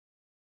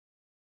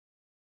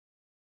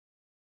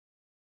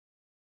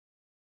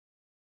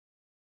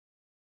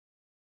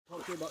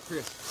Talk to you about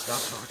Chris.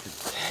 Stop talking.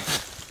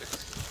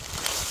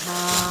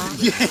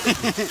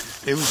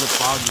 It was a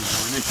foggy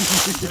morning.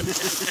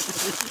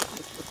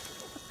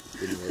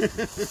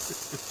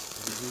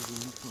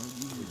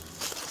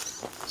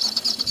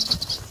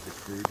 The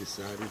crew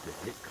decided to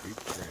hit creek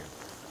trail.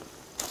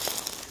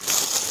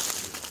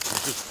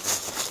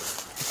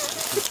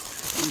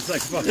 He's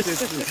like, fuck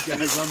this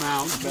guys, I'm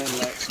out.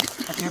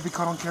 I can't be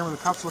caught on camera. The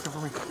cops looking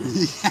for me.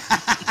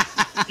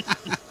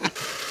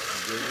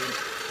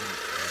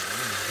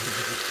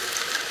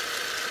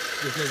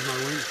 Because my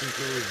link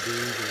control is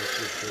beans and it's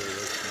just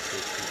less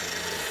consistent.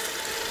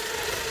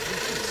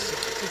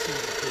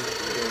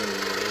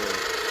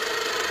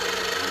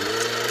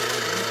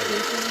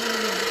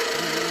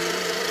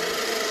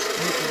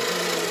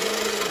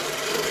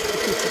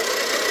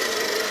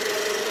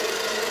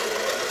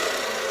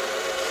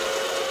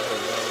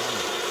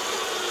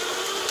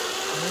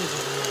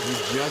 You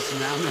just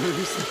now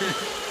noticed that?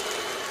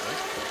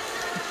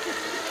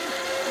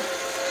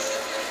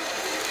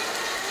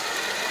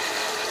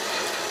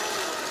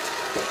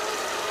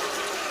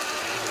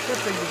 That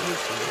thing is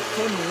just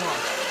fun to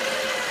watch.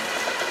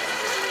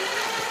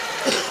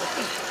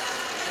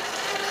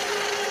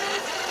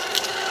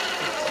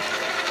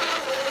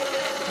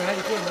 So how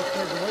you feeling? Let's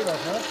take the weight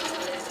off, huh?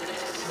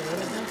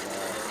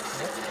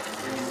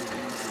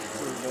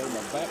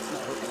 My back's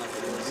not hurting like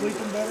it was.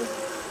 Sleeping better?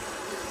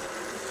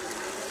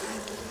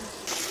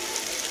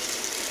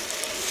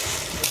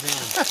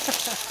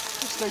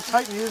 Stay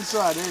tight in the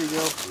inside. There you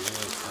go.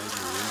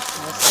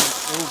 That's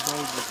the old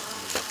baby.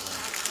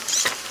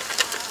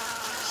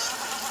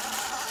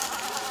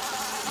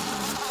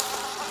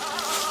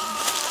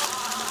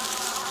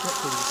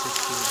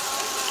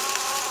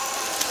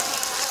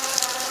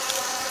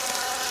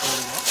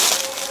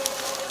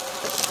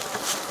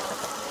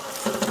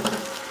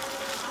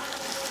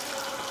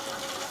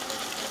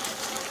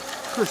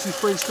 Chris, you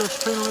sprayed stretch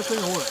paint on that thing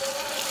or what?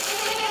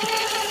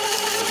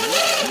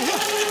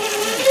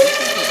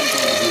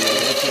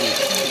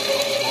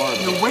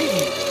 You're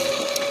waiting.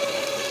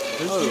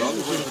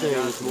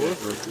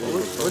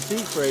 What's he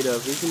afraid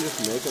of? He can just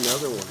make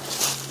another one.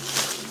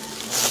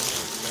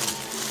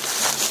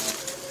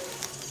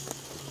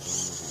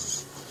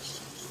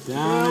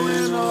 Down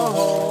in the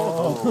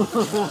hole.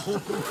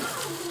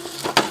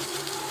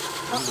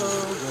 Uh-oh.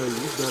 No,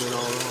 you've done it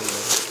all wrong,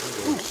 man.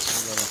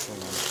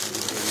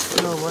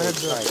 No, I had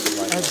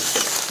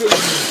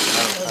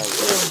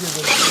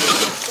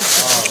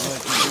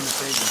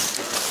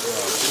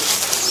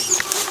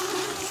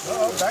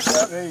back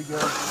up. There you go.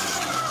 There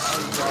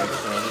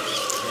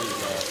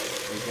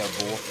you go.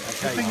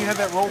 Good thing you had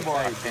that roll bar.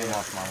 I came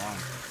off my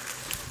line.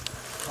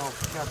 Oh,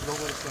 yeah, don't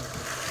let it sink.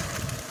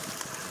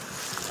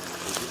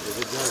 If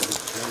it does, it's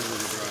turning to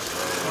the Driver.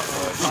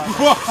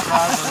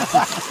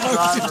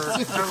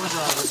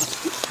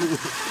 I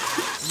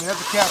mean,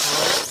 that's a capper,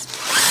 right?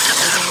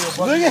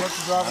 Look at it.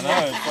 I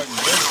know, it's fucking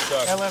big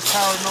stuff. LS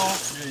powered and all.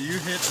 Yeah, you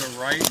hit the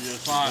right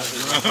spot.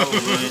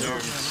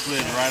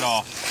 Slid right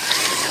off.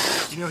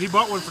 You know, he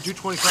bought one for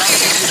 $225.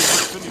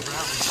 $50 for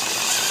that one.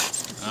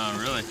 Oh,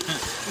 really?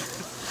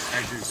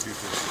 Actually, it's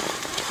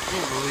 $250.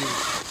 Can't believe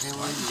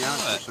you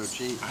got it for so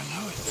cheap. I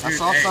know it. I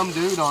saw some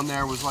dude on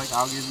there was like,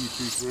 I'll give you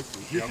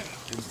 $250. Yep.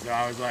 And so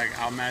I was like,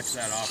 I'll match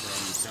that offer.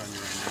 I'm just telling you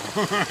right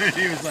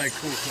now. He was like,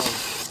 cool,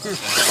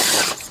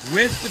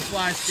 with the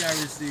fly sky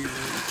receiver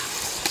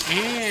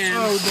and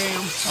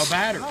a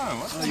battery.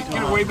 You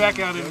get it way back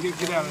out of there.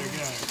 Get out of there.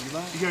 Get out of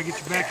there. You gotta get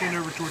your back end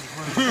over towards the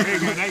front. There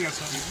you go. Now you got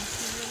something.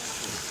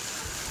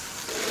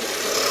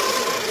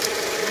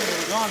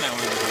 Gone that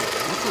way.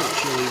 That's not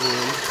chili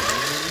wind.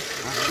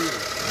 I see it.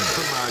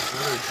 Put my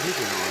other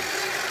chicken on.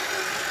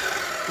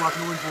 Blocking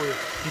the wind for you.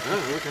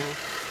 Oh, okay.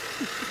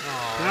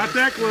 Not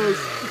that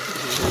close.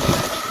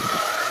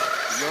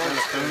 Yard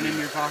spoon in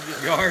your pocket.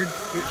 Yard.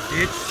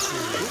 Ditch.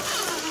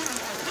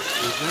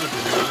 Is that a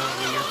banana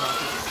in your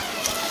pocket?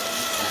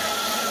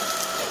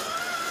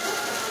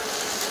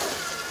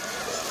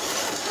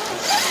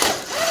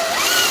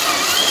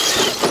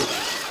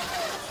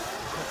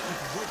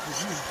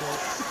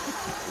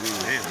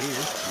 Man, he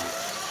is cute.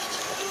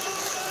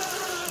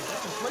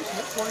 That's inflation.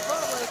 That's 25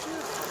 last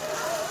year.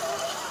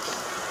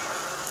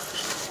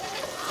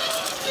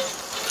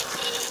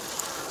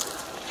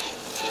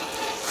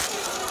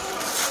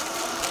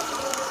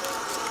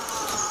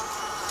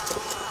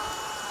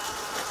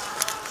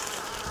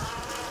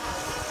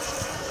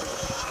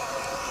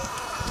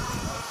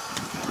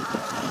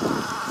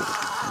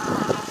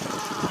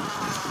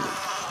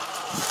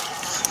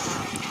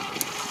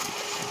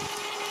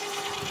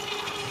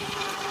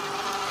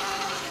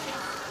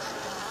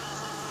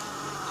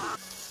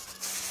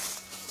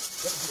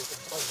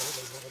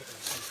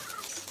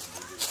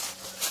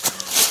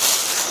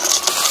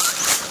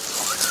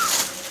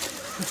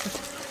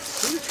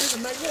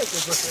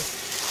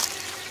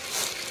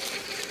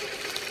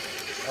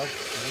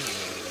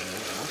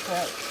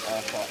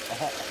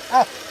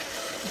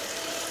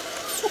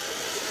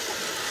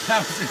 That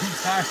was an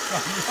entire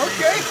conversation.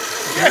 Okay.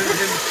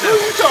 Who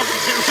are you talking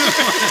to?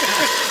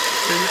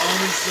 So you're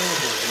only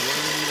syllables. You don't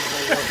even need the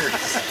whole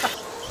words.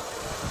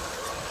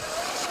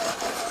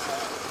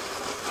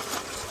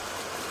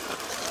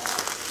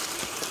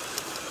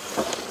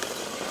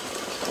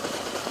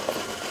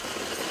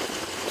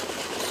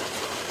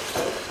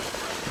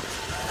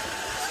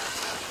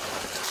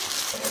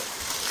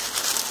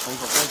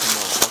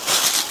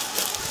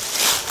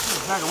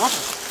 Bag of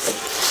waffles.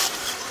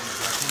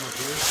 Come up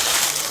here.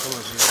 Come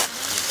up here.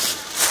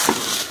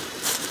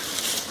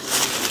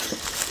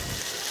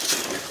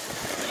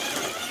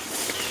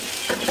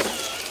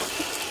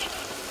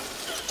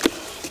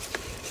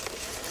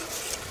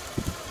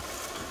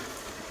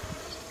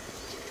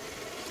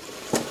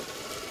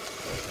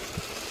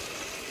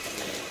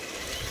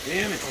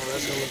 Damn it. Oh,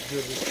 that's gonna look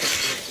good.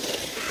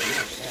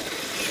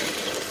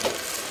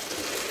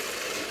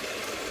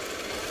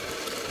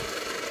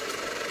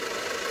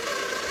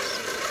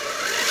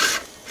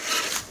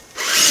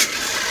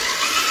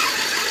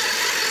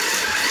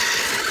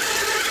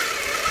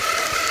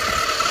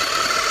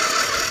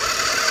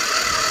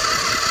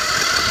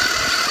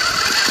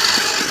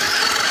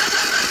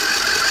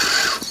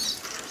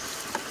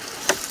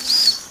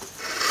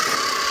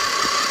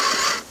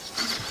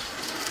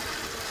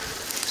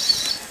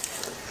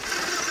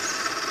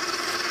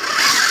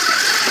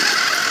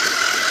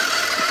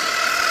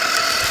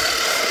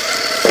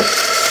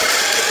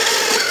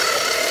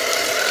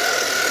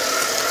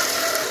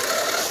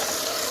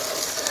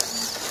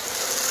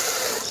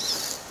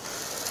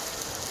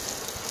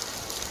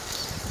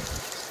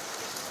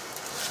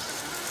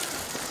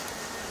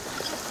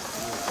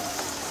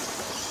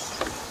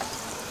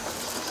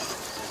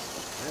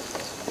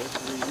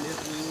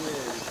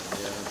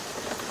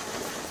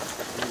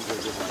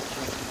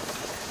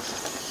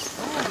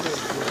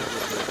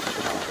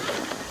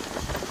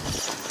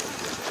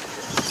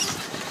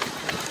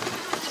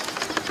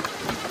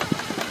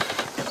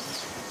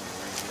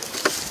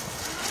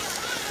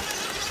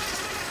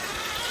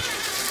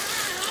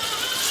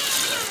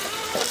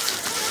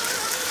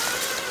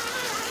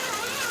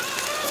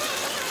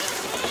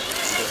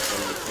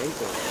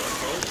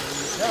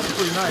 That was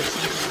pretty nice.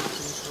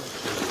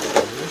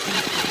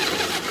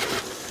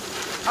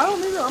 I don't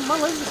need it. My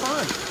legs are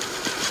fine.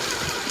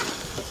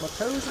 My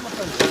toes and my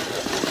toes.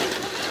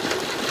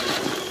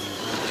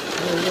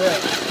 Look at that.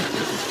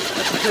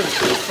 That's a pivot.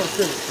 That's a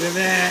pivot. Look at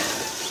that.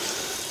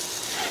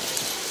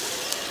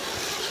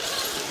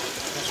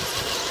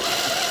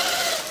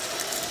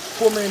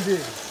 Poor man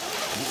dig.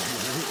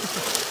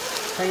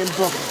 Hanging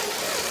bumping.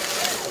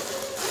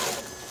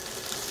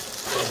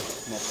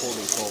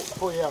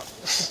 Pull you out.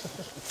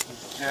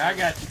 Yeah, I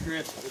got you,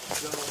 Chris.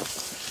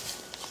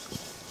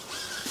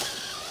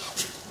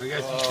 I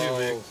got you too,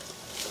 Vic.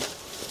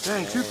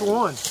 Dang, 2 for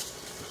 1.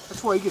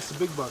 That's why he gets the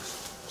big bucks.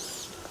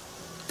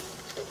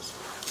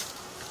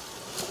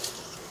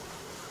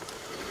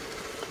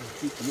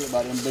 Keep forget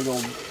about them big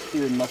old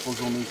ear knuckles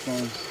on these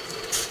things.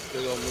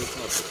 Big old moose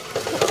knuckles.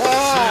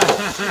 Yeah.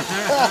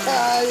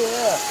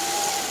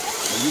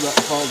 Well, you got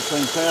to follow the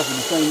same path with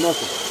the same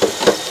knuckles.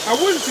 I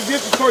wouldn't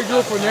suggest you start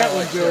your on that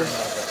one, Joe.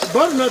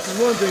 Butternuts is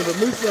one thing, but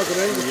moose knuckle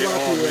ain't gonna fly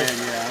Oh too well. man,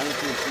 yeah, I don't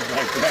think she's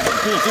like that.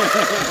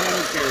 I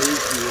don't care who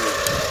she is.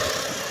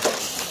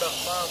 About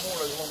 5 more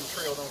along the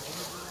trail, don't you?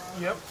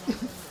 Yep.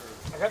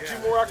 I got 2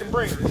 more I can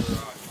bring.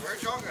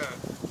 Where'd y'all go?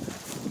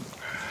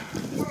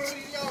 Where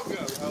did y'all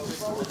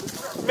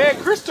go? Man,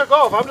 Chris took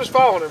off. I'm just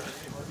following him.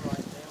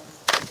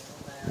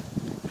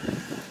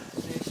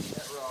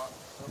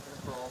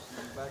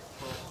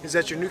 Is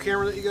that your new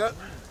camera that you got?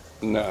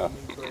 No.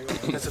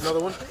 That's another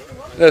one?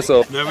 That's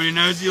all. Nobody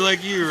knows you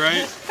like you,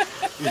 right?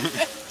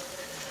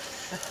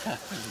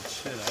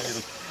 Shit, I hit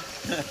him.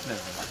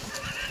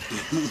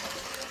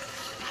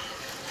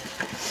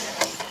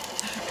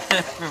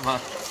 Never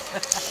mind.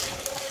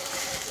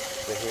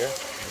 They're here?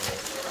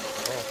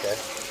 Okay.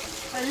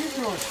 How you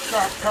doing,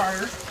 Scott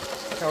Carter?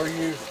 How are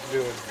you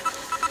doing?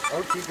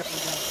 Okay,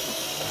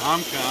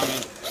 I'm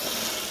coming.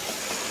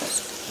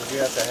 Did you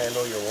have to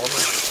handle your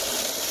woman?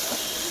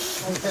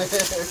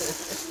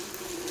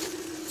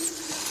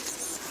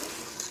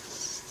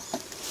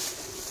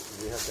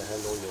 You have to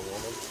handle your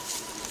woman?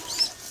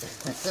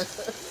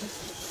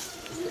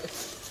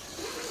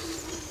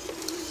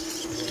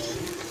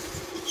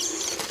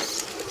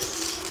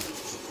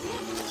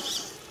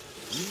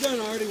 You done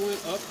already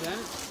went up that?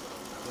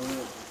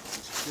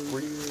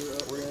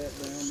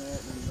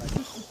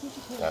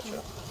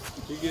 Gotcha.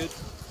 You good?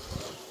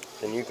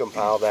 Can you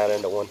compile that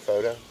into one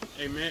photo?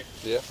 Hey, Mick.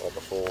 Yeah. Like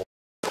a full.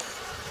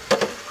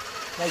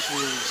 Nice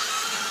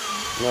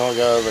release. You want to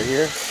go over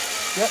here?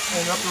 Yep,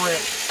 and up the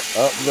ramp.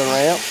 Up the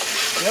ramp?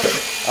 Yep.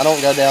 I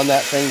don't go down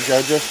that thing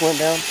Joe just went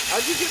down.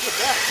 How'd you get in the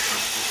back?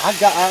 I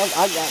got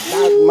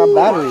my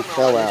battery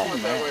fell out.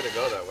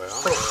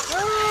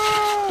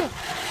 Ah!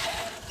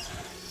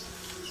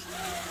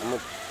 I'm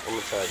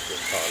gonna try to get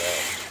caught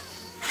out.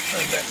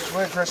 Go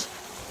ahead, Chris.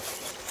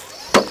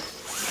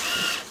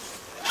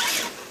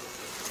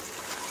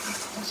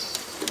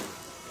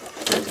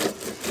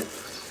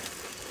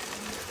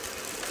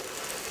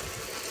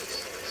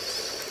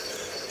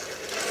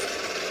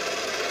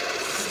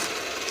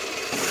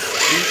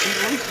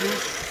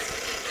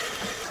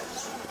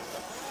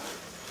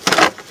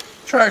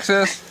 Track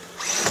sis.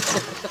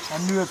 I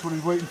knew that's what he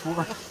was waiting for.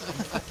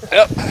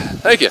 Yep.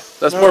 Thank you.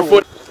 That's more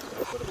foot.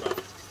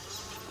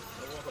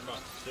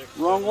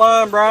 Wrong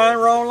line, Brian.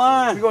 Wrong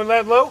line. You going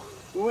that low?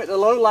 We went to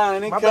low line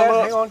and then My come bad.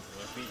 up. Hang on.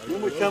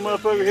 Then we come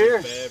up over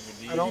here.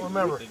 I don't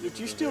remember. But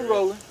you still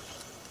rolling.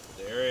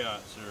 The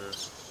Ariats are,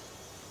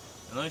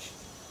 unless you,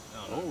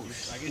 I don't know. I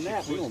guess your Snap,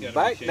 we foot's gonna gotta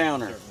back be shaped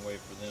down a her. certain way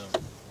for them.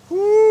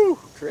 Woo!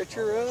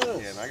 Treacherous.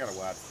 Yeah, and I got a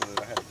wide foot.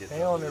 I had to get.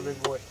 Hang on there,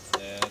 big boy.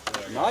 Yeah, that's what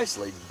I got.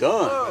 Nicely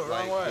done. But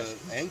like the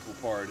ankle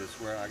part is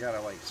where I gotta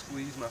like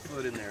squeeze my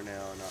foot in there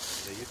now, and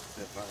they used to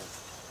fit fine.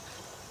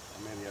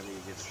 Maybe I need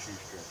to get a shoe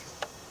stretcher.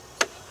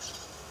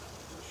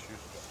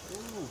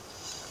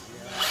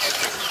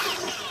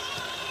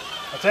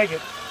 I'll take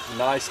it.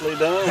 Nicely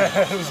done.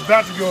 It was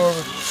about to go over.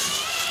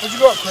 Where'd you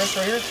go up, Chris?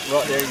 Right here?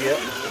 Right there, yep.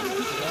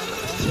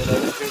 Get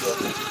over to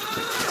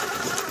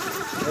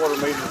the water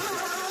meter.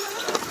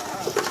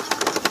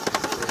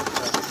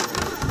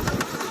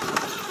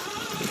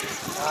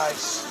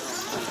 Nice.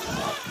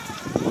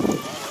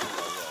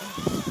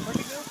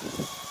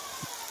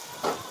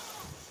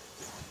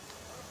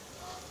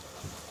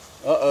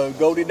 Uh-oh,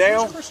 Goldie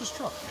down. Chris's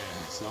truck.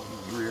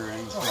 Something rear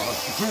end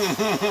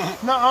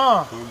stuff.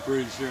 Nuh-uh. I'm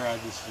pretty sure I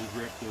just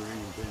ripped the ring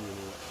and pinned it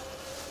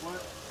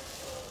up.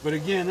 But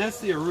again, that's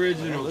the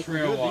original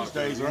trail walk. these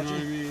days, you know aren't what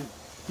I you? mean?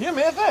 Yeah,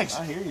 man, thanks.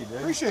 I hear you, dude.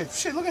 Appreciate it.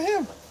 Shit, look at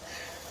him.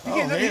 Oh,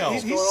 hell.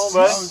 He's going on,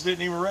 bud? I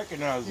didn't even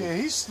recognize him. yeah,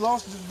 he's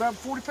lost about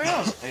 40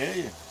 pounds. Yeah.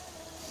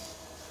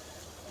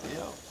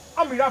 Yeah.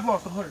 I mean, I've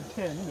lost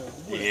 110, you know.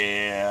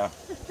 Yeah.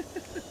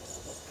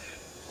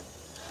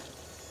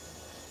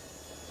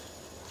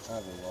 I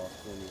haven't lost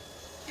any.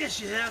 Yes,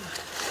 you have.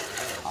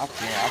 I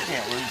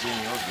can't lose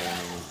any of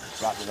them.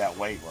 It's got to that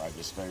weight where I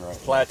just stay right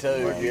Plateau,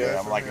 there. yeah.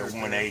 I'm like at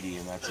 180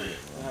 and that's it.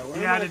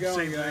 Yeah, I did the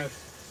same thing.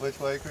 Which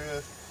way,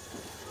 Chris?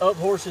 Up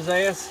horse's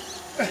ass.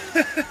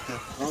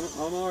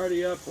 I'm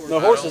already up for No,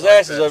 horse's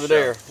ass is over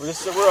there. We're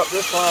up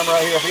this climb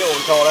right here. I forget what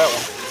we call that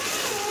one.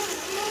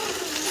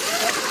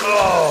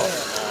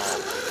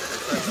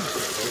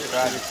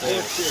 Tried to save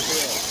it.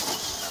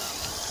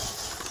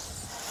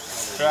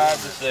 Tried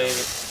to save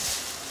it.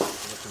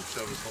 Let him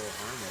shove his whole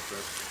arm up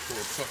that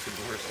poor fucking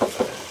horse.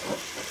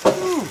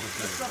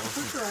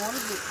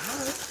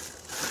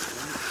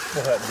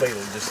 Well, that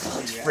beetle just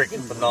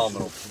freaking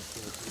phenomenal.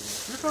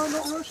 Your time,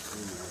 don't rush.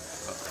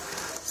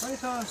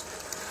 Anytime.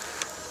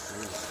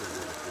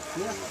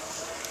 Yeah.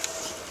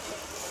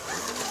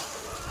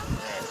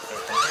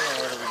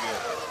 Where do we go?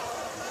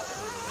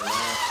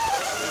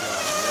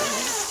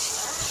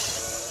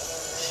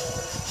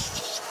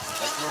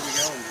 That's where we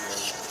going,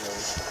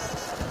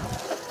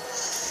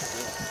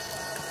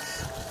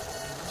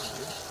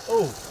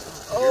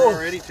 You're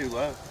already too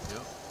low.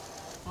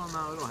 Well,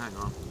 no, it'll hang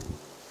on.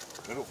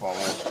 It'll fall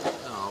in.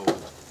 No,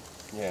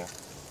 Yeah.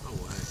 no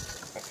way.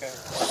 Okay.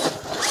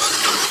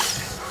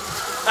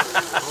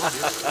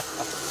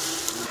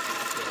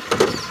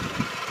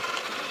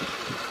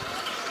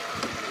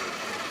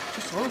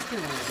 Just roast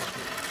it.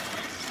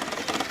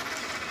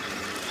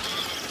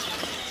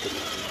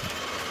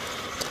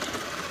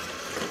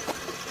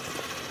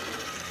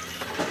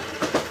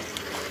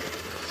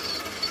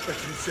 That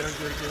should sound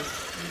great,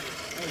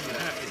 dude.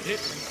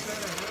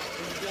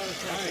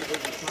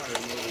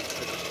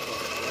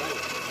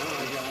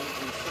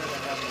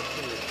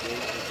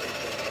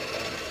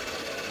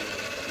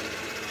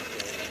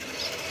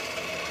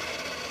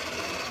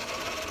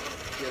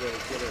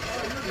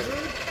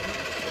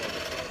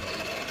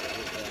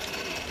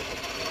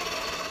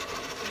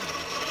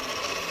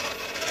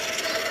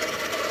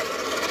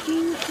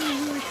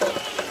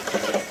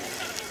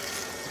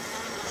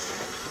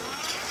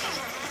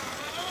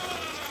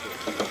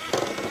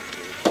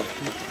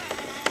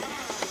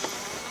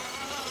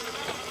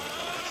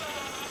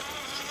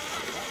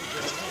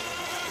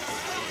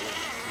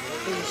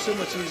 It's so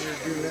much easier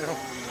to do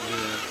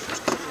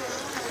now.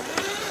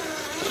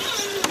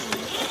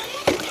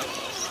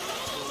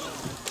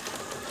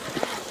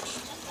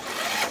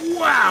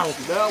 Wow!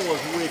 That was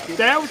wicked.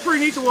 That was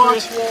pretty neat to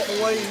watch. Chris walked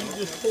away and you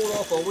just pulled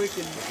off a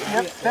wicked.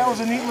 Yep, that was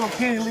a neat little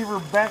cantilever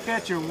back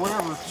at you,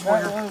 whatever.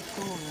 Swinger. That was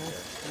cool, man.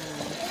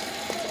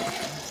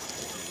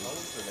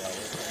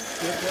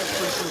 If that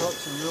Chris up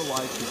in real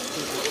life,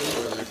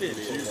 I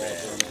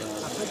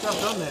think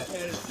I've done that.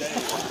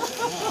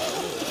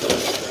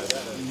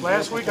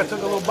 Last week I took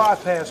a little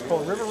bypass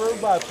called River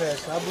Road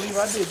Bypass, and I believe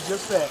I did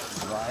just that.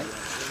 right?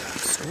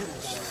 It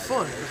was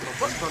fun. My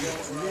butt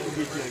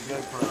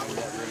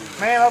hurt.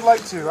 Man, I'd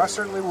like to. I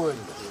certainly would.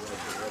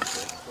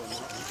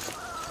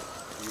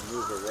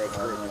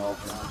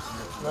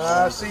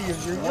 I see you,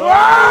 Junior.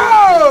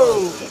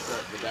 Whoa!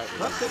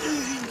 Not so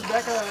easy.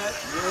 Back of that.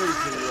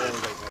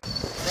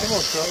 Come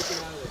on, truck.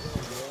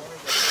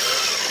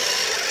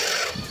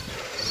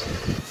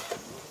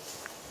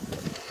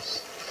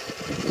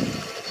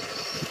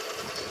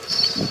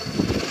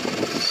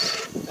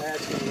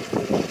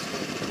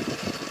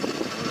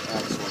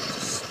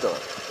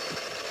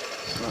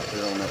 out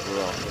there on that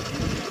rock.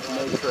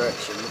 No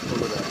traction. Let's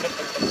pull it out.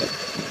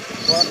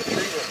 Climb the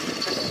tree,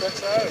 pick up that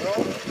side and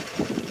roll.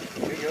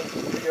 Here you go.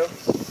 Here you go.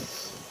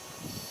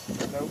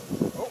 No.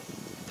 Oh.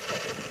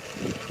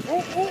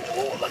 Oh, oh,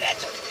 oh, look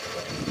at you.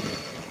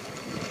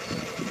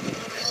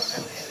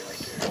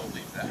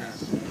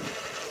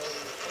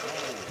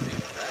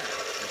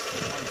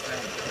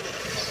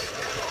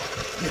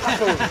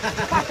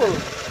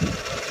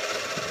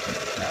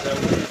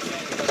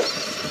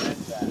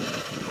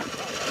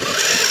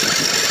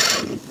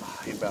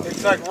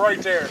 It's like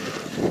right there.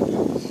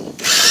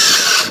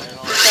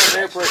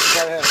 Air pressure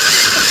gotta have it.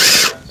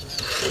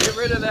 Get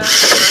rid of that.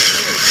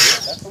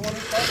 That's the one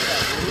he's talking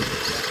about.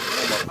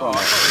 Uh-oh.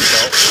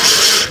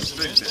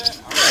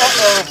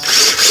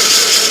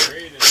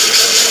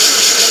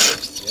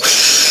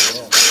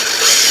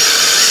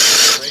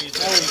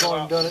 That one's going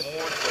and done it.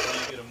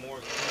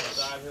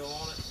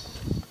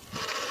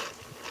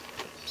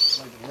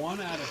 Like 1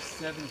 out of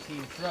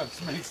 17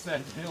 trucks makes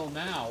that hill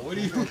now. What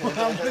do you want?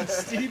 How much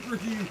steeper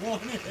do you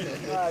want it?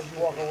 You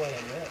walk away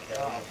on that.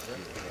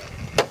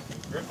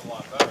 Grip a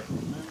lot better.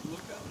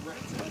 Look how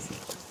Brett's ass is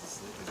just as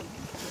slick as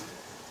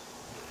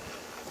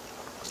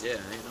he Yeah,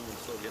 ain't no one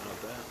still getting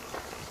off that.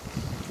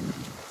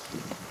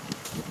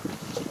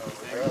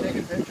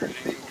 Taking pictures.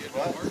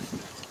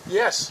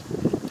 Yes.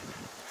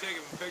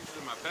 Taking pictures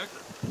of my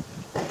pecker.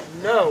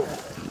 No.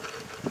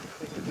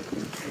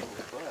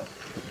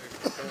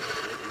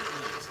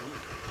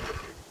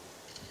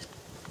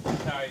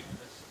 Tight.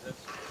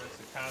 That's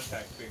the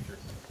contact picture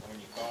when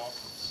you call.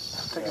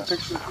 Taking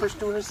pictures of Chris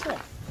doing his thing.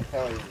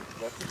 Tell you,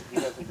 he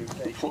doesn't do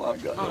facial. Well,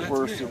 I've got the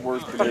worst and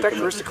worst I thought that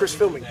Chris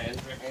filming.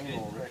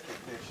 Anal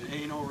recognition.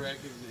 Anal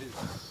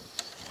recognition.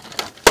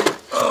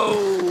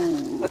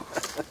 Oh!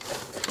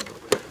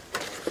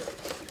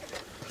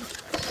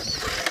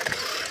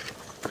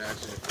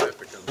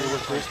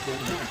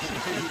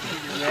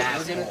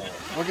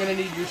 We're gonna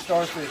need your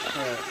starfish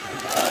print.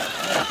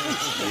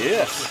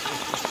 Yes.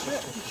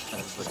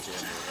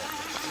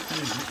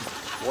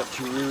 Watch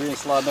your rear end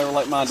slide never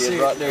like mine did.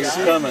 Right there, it's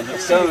coming.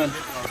 It's coming.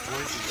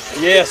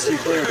 Yes, you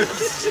cleared it.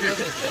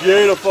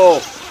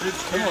 Beautiful.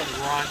 Come on,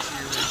 raunchy.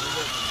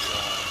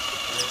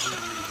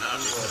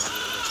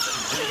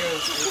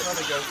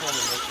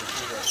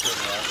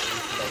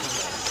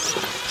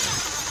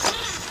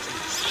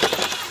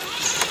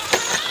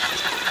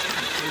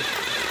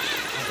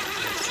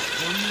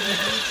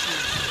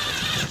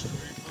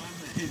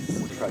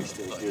 Christ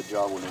did a good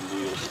job with them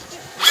deals.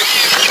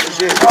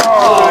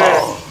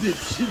 Oh!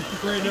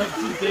 Right up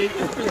to date.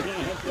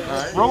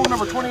 Roll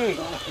number 28.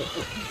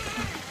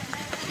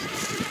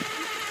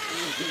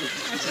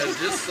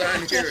 This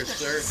sign here,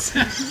 sir,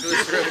 for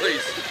this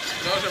release.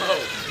 No,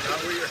 not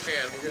with your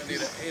hand. We're going to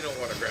need an anal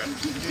autograph.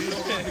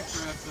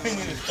 We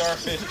need a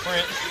starfish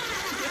print.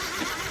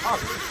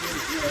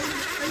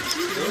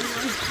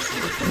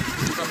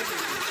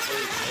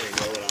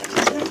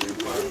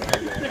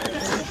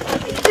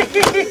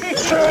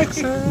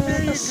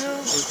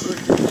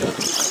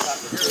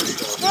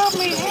 Help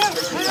me, help.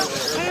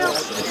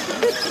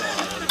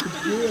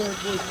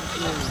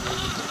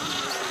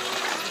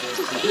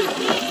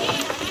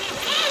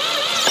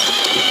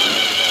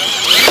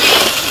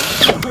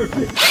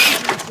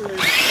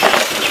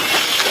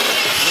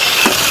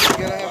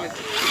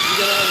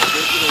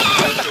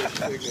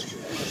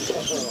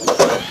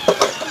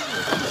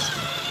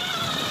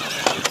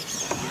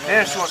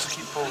 And she wants to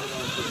keep pulling.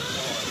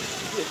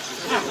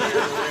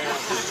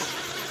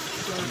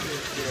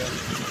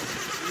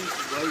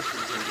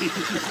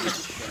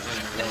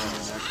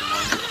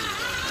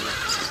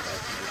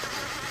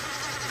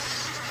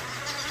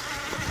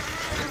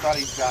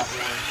 Everybody's got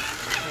one.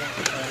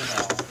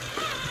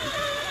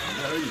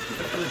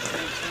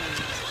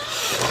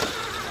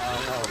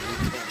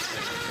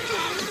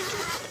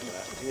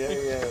 Yeah.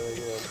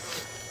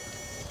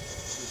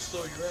 Just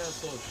slow your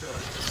asshole shut.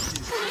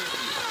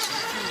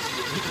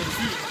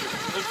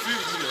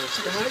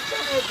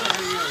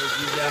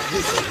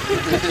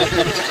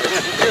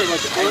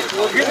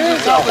 We're getting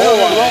this up and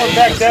rolling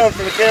back down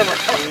for the camera.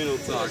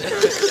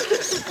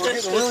 We're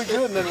getting really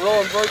good and then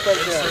rolling right back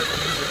down.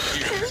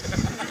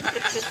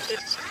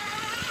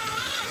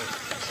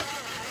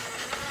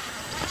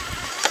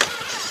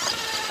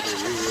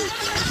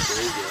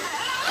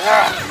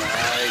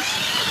 Nice.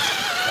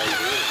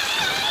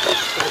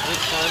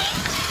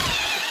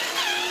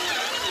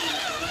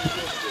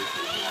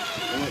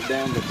 I went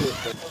down the cliff.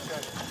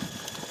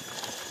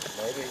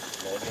 Maybe.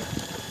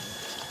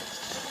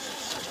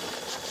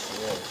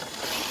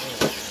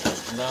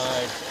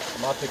 Nice.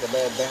 Might take a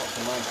bad bounce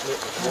and mine flip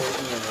before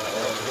and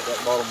hit that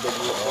bottom big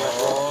wheel.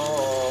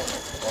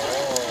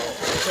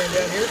 Turn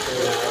down here?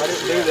 I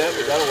didn't do that,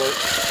 but that'll work.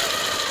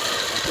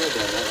 I could have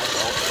done that, that's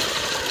all.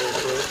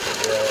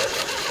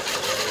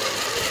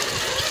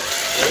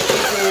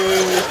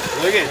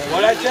 Look at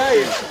what I tell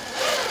you.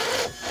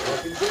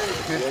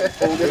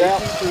 Pulled it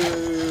out.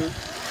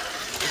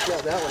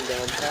 Got that one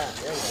down pat.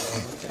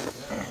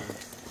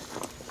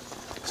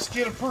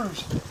 Skid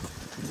approves.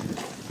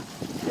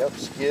 Yep,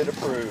 skid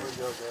approved.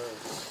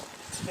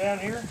 down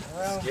here,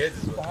 around Skids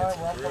is what behind gets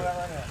where I'm through. putting out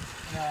right now.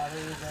 No,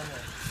 there it is down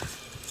there.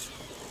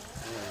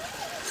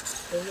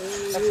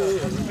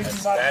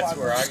 That's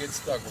where I get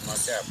stuck with my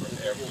capper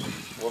every week.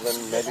 Well, then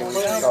maybe we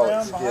Down, should call it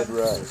down, skid behind.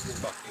 row.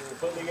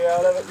 Putting to get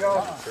out of it,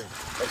 John?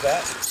 What's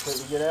that?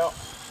 Putting to get out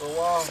for a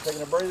while,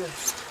 taking a breather?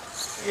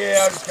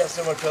 Yeah, I just got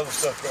so much other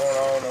stuff going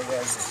on. I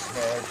got just,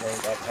 man, I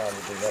ain't got time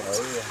to do that.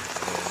 Oh, yeah.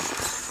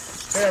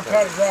 Hey, I'm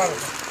tired of driving.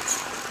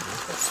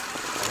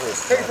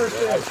 Take your first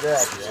thing. Take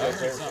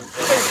your first thing.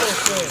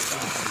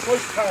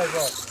 Push your tires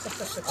off.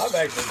 I've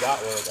actually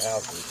got one at the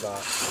house, but it's not.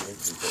 It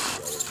needs to be put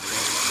together.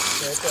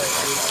 Yeah, it's all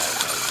right, dude.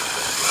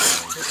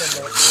 Here come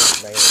that.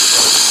 Man,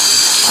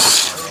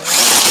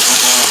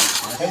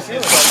 Hey,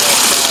 it was like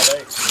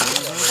that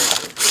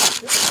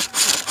 5'8".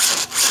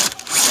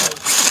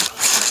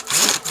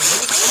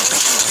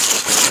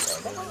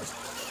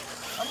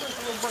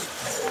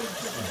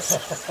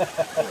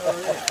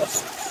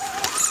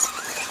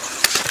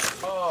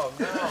 Oh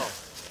no.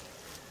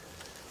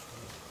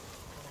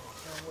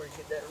 Where you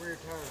get that rear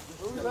tire?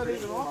 Who's that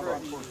even on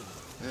right for?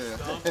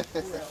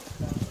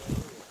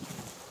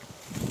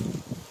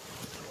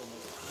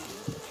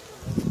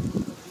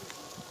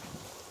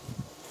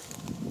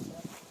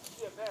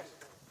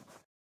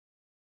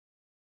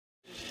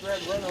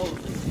 Run over.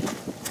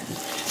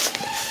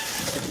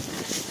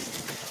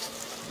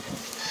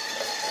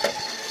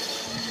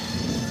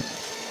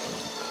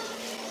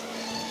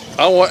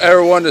 I want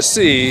everyone to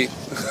see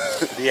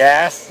The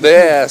ass? the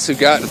ass who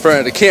got in front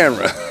of the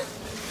camera.